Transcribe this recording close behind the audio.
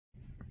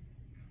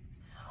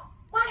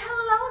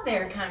Hello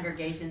there,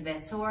 Congregation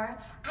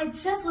Vestora. I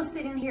just was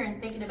sitting here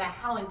and thinking about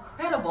how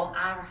incredible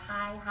our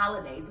high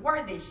holidays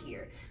were this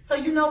year. So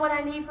you know what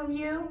I need from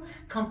you?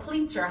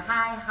 Complete your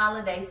high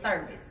holiday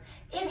service.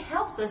 It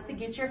helps us to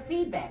get your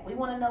feedback. We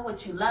want to know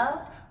what you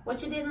loved,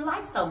 what you didn't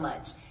like so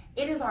much.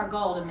 It is our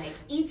goal to make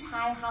each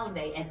high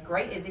holiday as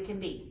great as it can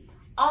be.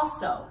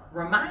 Also,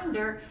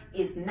 reminder,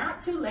 it's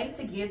not too late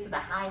to give to the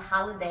High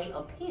Holiday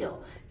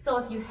Appeal. So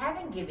if you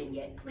haven't given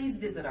yet, please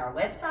visit our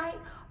website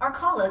or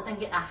call us and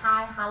get a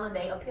High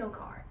Holiday Appeal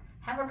card.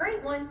 Have a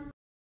great one.